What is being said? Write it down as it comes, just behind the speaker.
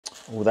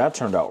Oh, that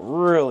turned out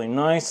really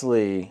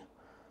nicely.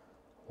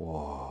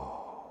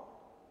 Whoa.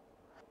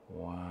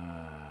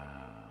 Wow.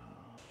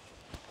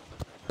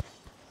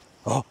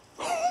 Oh,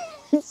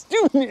 it's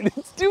doing it,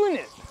 it's doing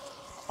it.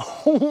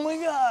 Oh my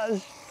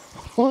gosh.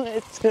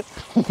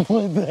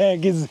 What the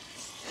heck is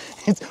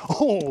this?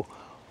 Oh,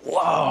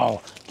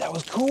 wow, that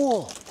was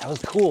cool. That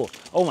was cool.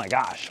 Oh my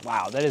gosh,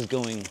 wow, that is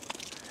going,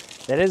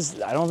 I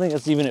don't think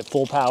that's even at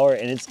full power,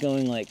 and it's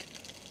going like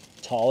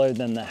taller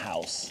than the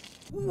house.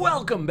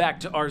 Welcome back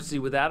to RC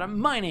with Adam.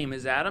 My name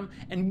is Adam,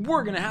 and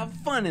we're gonna have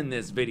fun in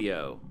this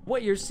video.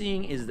 What you're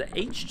seeing is the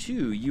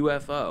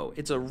H2ufO.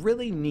 It's a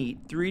really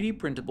neat 3D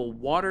printable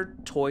water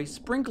toy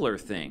sprinkler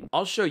thing.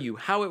 I'll show you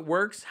how it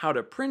works, how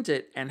to print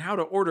it, and how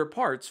to order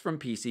parts from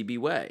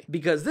PCBWay.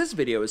 Because this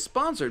video is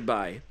sponsored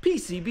by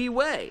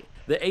PCBWay.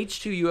 The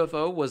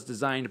H2ufO was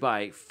designed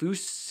by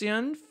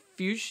FUSIAN,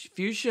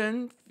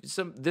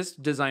 this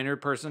designer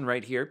person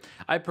right here.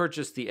 I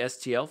purchased the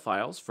STL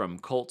files from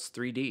Colts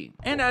 3D.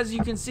 And as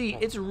you can see,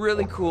 it's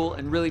really cool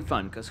and really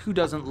fun, because who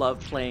doesn't love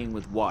playing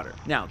with water?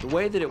 Now, the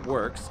way that it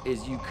works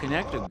is you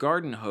connect a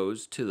garden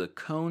hose to the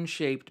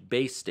cone-shaped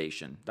base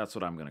station. That's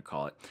what I'm gonna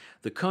call it.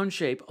 The cone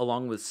shape,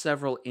 along with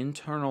several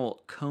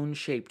internal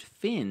cone-shaped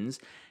fins,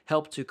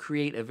 help to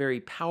create a very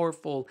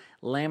powerful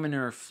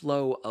laminar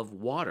flow of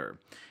water,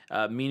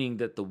 meaning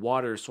that the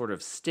water sort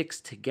of sticks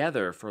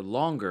together for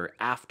longer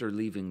after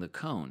leaving the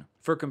cone.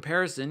 For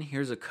comparison,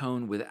 here's a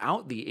cone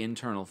without the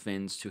internal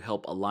fins to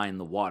help align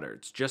the water.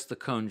 It's just the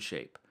cone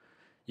shape.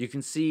 You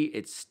can see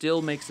it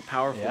still makes a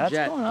powerful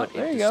jet, but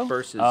it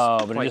disperses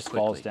but it just quickly.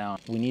 falls down.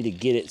 We need to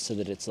get it so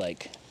that it's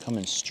like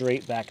coming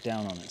straight back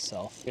down on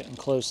itself. Getting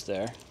close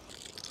there.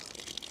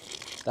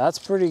 That's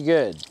pretty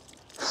good.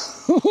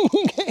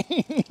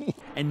 Okay.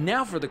 And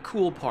now for the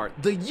cool part,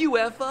 the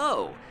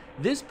UFO.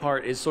 This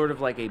part is sort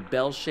of like a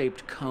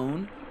bell-shaped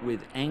cone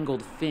with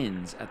angled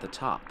fins at the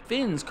top.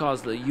 Fins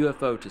cause the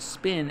UFO to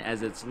spin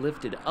as it's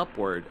lifted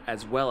upward,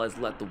 as well as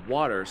let the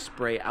water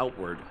spray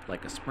outward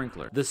like a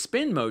sprinkler. The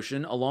spin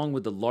motion, along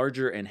with the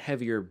larger and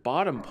heavier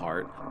bottom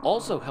part,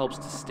 also helps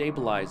to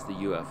stabilize the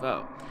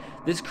UFO.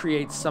 This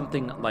creates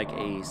something like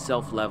a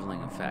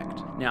self-leveling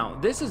effect. Now,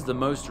 this is the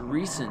most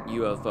recent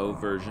UFO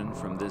version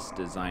from this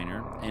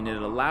designer, and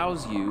it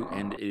allows you,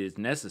 and it is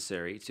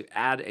necessary, to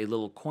add a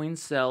little coin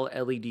cell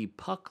LED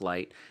puck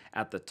light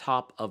at the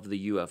top of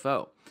the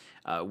UFO,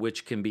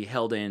 which can be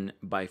held in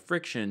by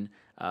friction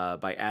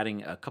by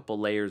adding a couple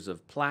layers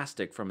of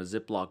plastic from a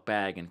Ziploc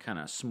bag and kind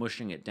of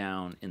smushing it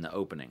down in the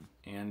opening.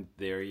 And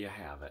there you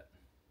have it.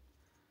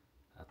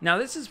 Now,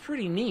 this is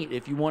pretty neat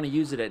if you want to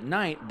use it at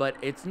night, but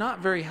it's not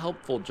very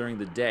helpful during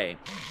the day,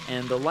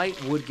 and the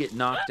light would get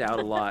knocked out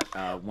a lot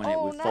when it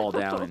would fall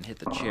down and hit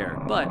the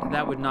chair, but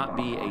that would not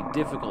be a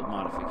difficult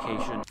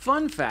modification.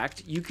 Fun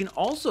fact, you can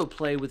also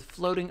play with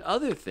floating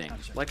other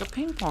things, like a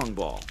ping pong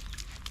ball.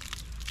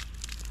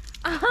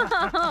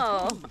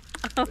 Oh!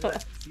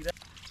 See that?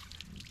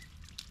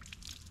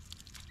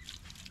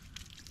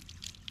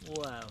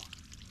 Wow.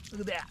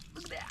 Look at that,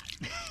 look at that.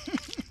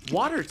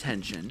 Water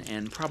tension,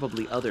 and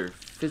probably other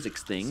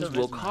physics things,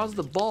 will cause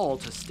the ball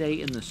to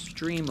stay in the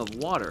stream of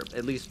water,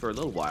 at least for a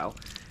little while.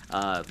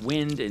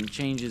 Wind and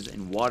changes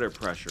in water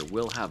pressure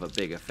will have a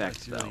big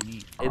effect, though.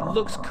 Really it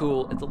looks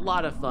cool, it's a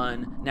lot of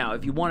fun. Now,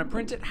 if you want to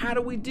print it, how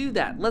do we do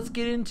that? Let's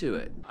get into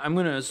it. I'm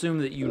going to assume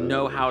that you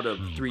know how to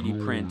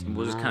 3D print, and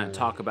we'll just kind of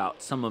talk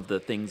about some of the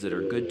things that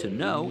are good to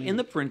know in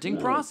the printing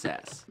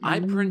process. I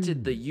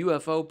printed the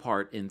UFO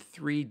part in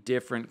 3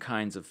 different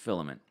kinds of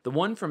filament. The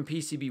one from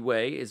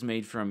PCBWay is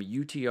made from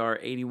UTR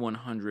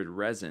 8100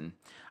 resin.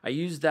 I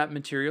used that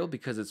material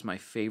because it's my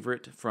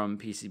favorite from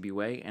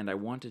PCBWay, and I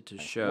wanted to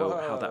show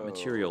how that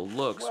material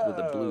looks with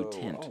a blue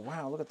tint. Oh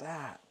wow, look at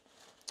that.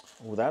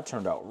 Oh, that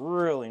turned out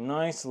really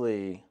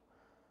nicely.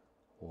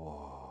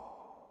 Whoa.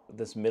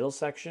 This middle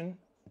section,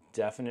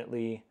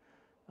 definitely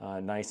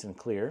nice and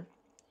clear.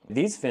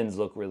 These fins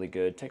look really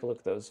good. Take a look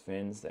at those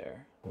fins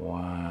there.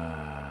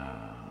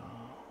 Wow.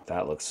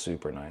 That looks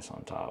super nice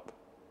on top.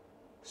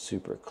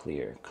 Super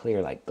clear,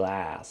 clear like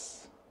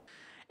glass.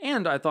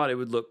 And I thought it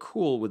would look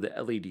cool with the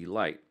LED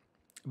light.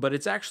 But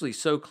it's actually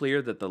so clear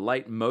that the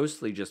light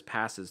mostly just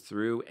passes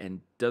through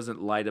and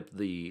doesn't light up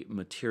the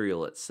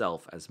material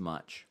itself as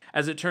much.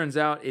 As it turns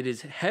out, it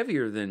is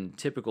heavier than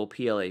typical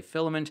PLA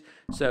filament,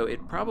 so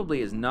it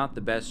probably is not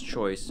the best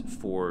choice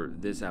for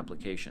this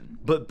application.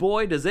 But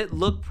boy, does it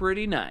look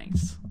pretty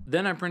nice.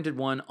 Then I printed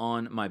one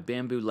on my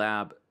Bamboo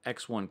Lab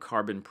X1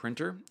 carbon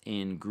printer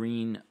in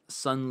green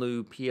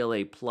Sunlu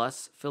PLA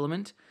Plus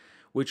filament,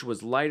 which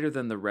was lighter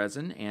than the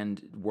resin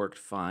and worked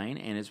fine,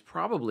 and is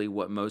probably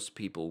what most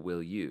people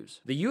will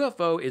use. The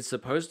UFO is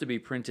supposed to be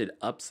printed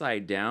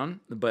upside down,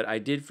 but I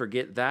did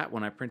forget that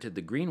when I printed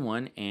the green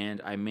one, and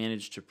I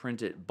managed to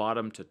print it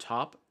bottom to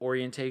top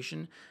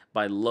orientation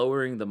by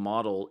lowering the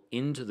model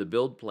into the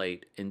build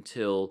plate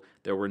until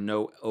there were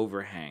no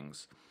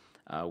overhangs,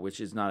 which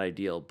is not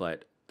ideal,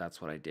 but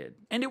that's what I did.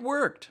 And it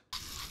worked!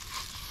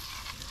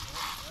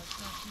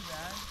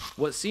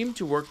 What seemed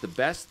to work the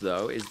best,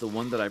 though, is the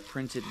one that I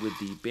printed with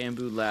the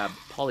Bamboo Lab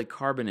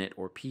polycarbonate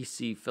or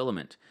PC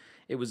filament.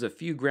 It was a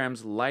few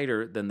grams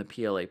lighter than the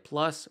PLA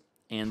Plus,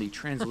 and the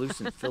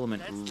translucent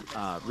filament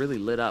really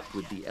lit up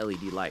with the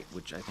LED light,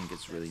 which I think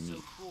is really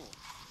neat. Cool.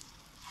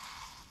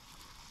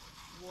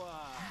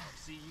 Wow.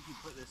 See, you can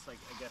put this, like,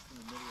 I guess, in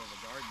the middle of a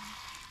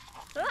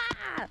garden.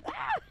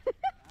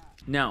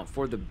 Now,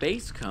 for the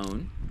base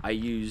cone, I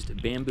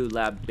used Bamboo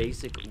Lab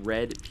Basic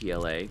Red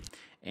PLA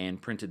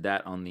and printed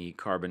that on the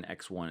Carbon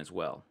X1 as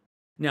well.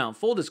 Now,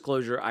 full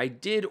disclosure, I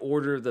did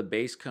order the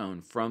base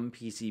cone from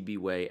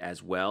PCBWay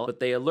as well, but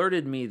they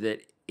alerted me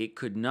that it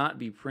could not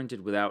be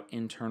printed without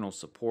internal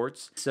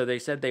supports, so they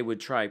said they would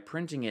try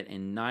printing it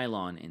in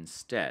nylon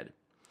instead.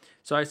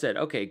 So I said,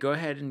 okay, go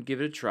ahead and give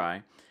it a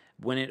try.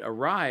 When it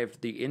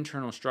arrived, the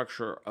internal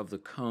structure of the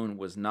cone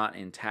was not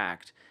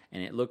intact,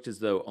 and it looked as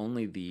though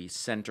only the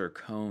center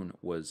cone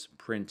was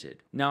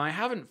printed. Now, I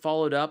haven't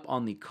followed up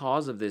on the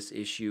cause of this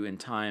issue in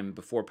time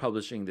before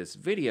publishing this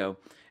video,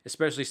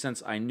 especially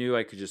since I knew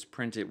I could just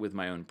print it with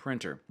my own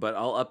printer. But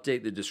I'll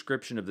update the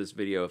description of this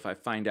video if I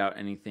find out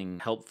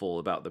anything helpful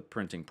about the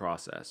printing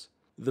process.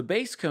 The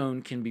base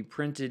cone can be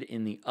printed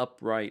in the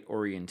upright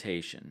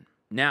orientation.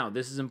 Now,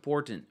 this is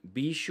important.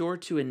 Be sure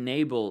to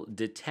enable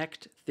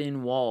detect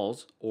thin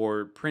walls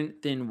or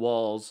print thin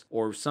walls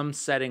or some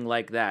setting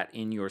like that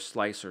in your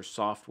slicer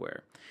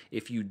software.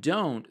 If you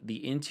don't,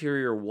 the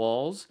interior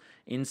walls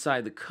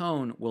inside the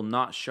cone will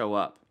not show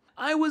up.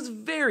 I was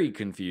very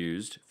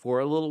confused for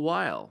a little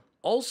while.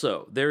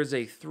 Also, there is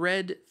a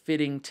thread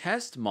fitting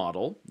test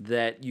model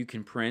that you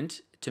can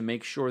print to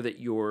make sure that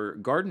your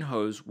garden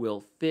hose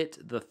will fit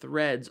the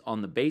threads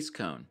on the base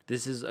cone.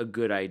 This is a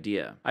good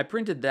idea. I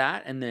printed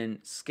that and then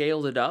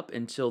scaled it up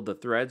until the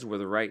threads were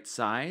the right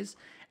size,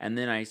 and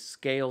then I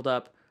scaled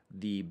up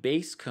the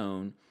base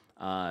cone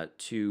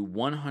to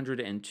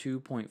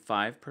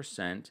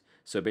 102.5%,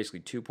 so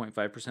basically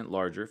 2.5%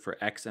 larger for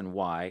X and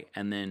Y,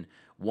 and then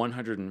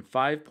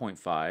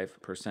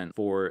 105.5%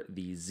 for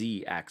the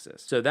Z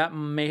axis. So that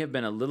may have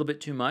been a little bit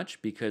too much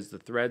because the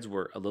threads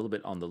were a little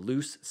bit on the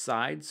loose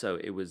side, so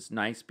it was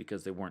nice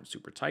because they weren't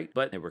super tight,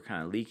 but they were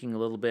kind of leaking a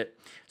little bit.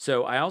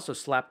 So I also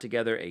slapped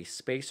together a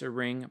spacer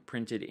ring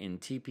printed in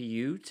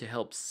TPU to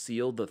help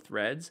seal the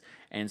threads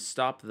and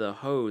stop the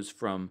hose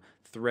from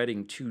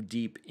threading too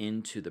deep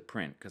into the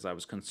print because I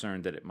was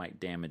concerned that it might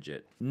damage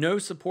it. No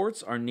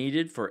supports are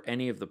needed for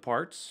any of the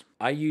parts.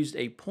 I used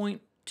a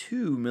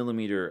 0.2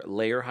 millimeter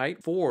layer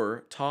height,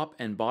 4 top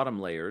and bottom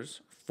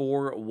layers,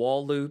 4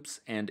 wall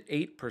loops, and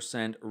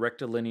 8%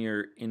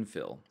 rectilinear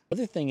infill.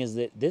 Other thing is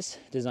that this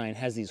design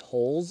has these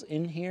holes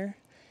in here,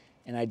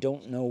 and I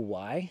don't know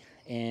why,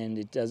 and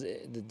the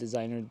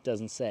designer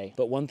doesn't say.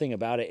 But one thing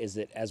about it is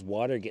that as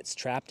water gets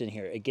trapped in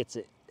here, it gets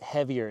it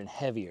heavier and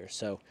heavier.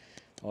 So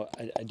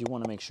I do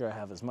want to make sure I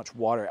have as much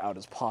water out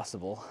as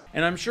possible.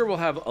 And I'm sure we'll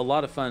have a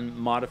lot of fun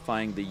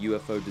modifying the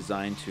UFO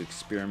design to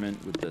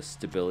experiment with the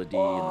stability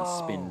and the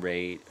spin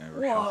rate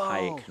or how high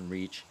it can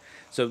reach.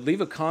 So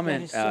leave a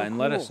comment and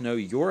let us know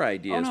your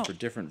ideas for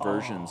different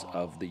versions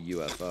of the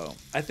UFO.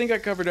 I think I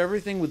covered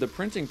everything with the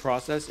printing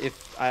process.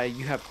 If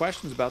you have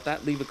questions about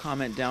that, leave a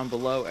comment down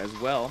below as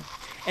well.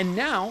 And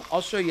now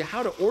I'll show you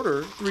how to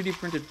order 3D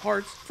printed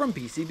parts from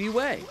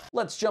PCBWay.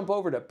 Let's jump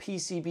over to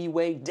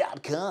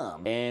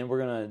PCBWay.com and we're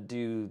gonna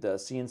do the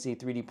CNC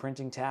 3D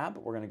printing tab.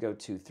 We're gonna go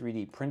to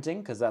 3D printing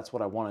because that's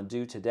what I wanna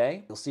do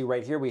today. You'll see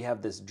right here we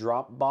have this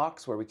drop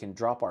box where we can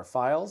drop our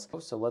files.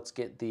 So let's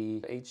get the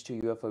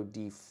H2ufO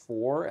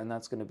D4 and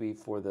that's gonna be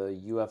for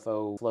the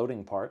UFO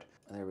floating part.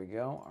 There we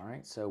go. All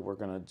right, so we're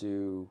gonna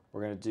do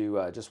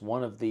just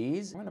one of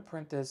these. I'm gonna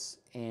print this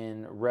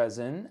in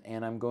resin,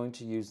 and I'm going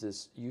to use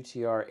this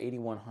UTR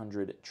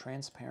 8100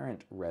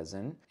 transparent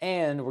resin.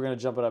 And we're gonna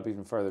jump it up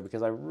even further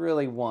because I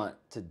really want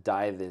to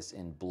dye this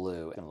in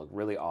blue. It's gonna look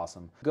really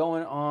awesome.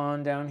 Going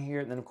on down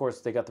here, and then of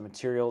course they got the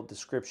material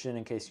description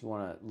in case you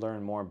wanna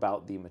learn more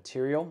about the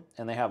material,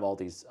 and they have all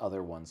these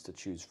other ones to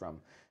choose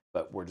from.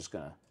 But we're just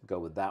gonna go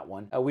with that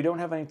one. We don't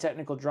have any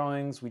technical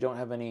drawings. We don't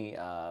have any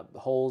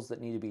holes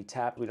that need to be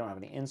tapped. We don't have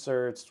any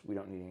inserts. We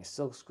don't need any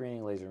silk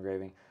screening, laser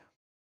engraving.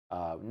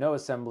 No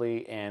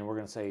assembly, and we're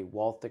gonna say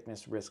wall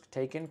thickness risk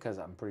taken because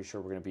I'm pretty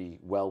sure we're gonna be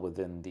well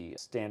within the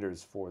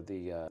standards for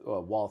the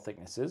wall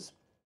thicknesses.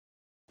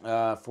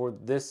 For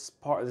this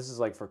part, this is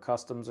like for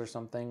customs or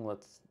something.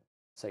 Let's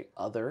say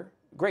other.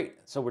 Great,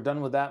 so we're done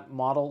with that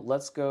model.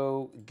 Let's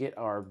go get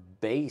our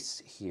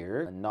base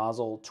here. A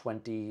nozzle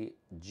 20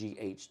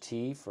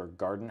 GHT for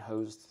garden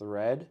hose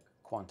thread,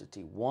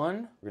 quantity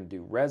 1. We're gonna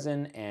do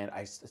resin, and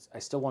I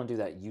still wanna do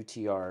that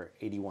UTR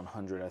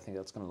 8100. I think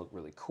that's gonna look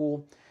really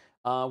cool.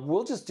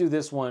 We'll just do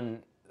this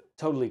one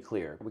totally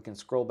clear. We can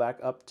scroll back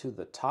up to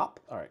the top.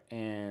 All right,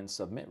 and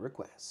submit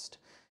request.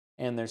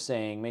 And they're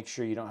saying, make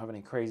sure you don't have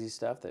any crazy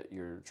stuff that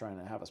you're trying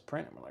to have us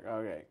print. And we're like,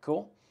 okay,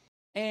 cool.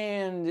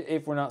 And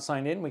if we're not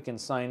signed in, we can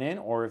sign in,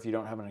 or if you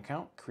don't have an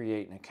account,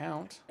 create an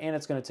account. And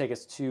it's gonna take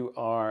us to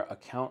our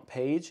account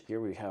page. Here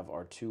we have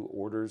our 2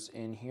 orders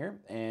in here,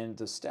 and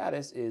the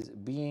status is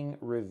being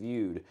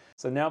reviewed.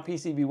 So now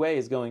PCBWay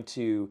is going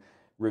to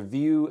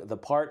review the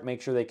part,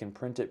 make sure they can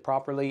print it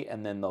properly,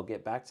 and then they'll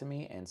get back to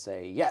me and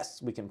say, yes,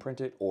 we can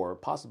print it, or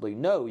possibly,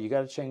 no, you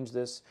gotta change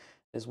this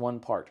one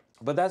part.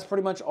 But that's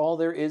pretty much all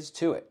there is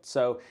to it.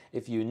 So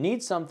if you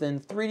need something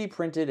 3D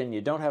printed and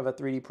you don't have a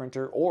 3D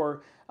printer,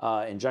 or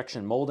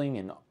injection molding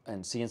and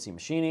CNC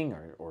machining,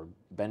 or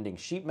bending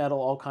sheet metal,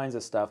 all kinds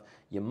of stuff,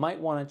 you might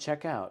want to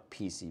check out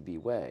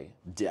PCBWay.com.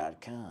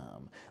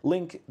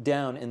 Link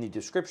down in the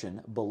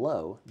description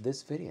below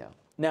this video.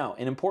 Now,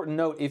 an important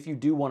note, if you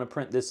do want to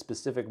print this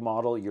specific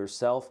model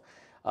yourself,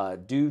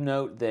 do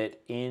note that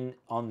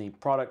on the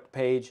product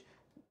page,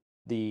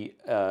 the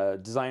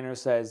designer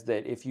says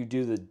that if you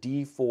do the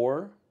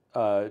D4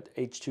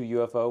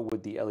 H2ufO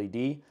with the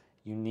LED,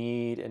 you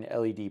need an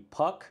LED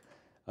puck.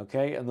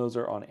 Okay, and those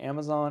are on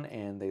Amazon,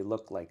 and they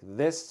look like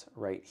this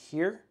right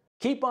here.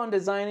 Keep on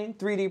designing,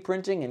 3D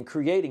printing, and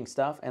creating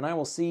stuff, and I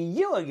will see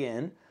you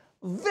again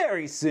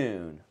very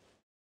soon.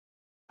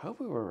 Hope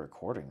we were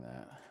recording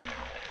that.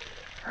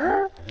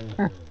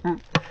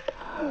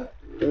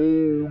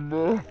 Oh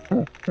no.